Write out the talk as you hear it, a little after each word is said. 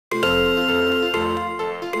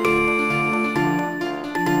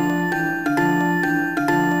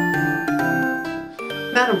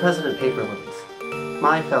President Paperlilies,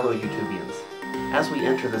 my fellow Youtubians, as we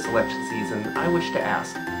enter this election season, I wish to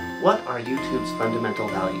ask, what are YouTube's fundamental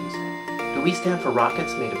values? Do we stand for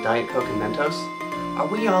rockets made of Diet Coke and Mentos? Are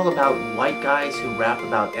we all about white guys who rap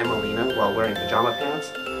about Emelina while wearing pajama pants?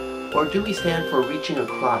 Or do we stand for reaching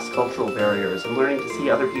across cultural barriers and learning to see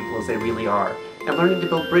other people as they really are, and learning to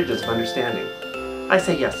build bridges of understanding? I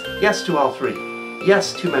say yes. Yes to all three.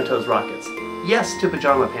 Yes to Mentos rockets. Yes to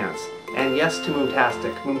pajama pants. And yes to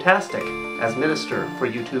Moontastic. Moontastic as Minister for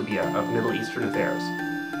Youtoubia of Middle Eastern Affairs.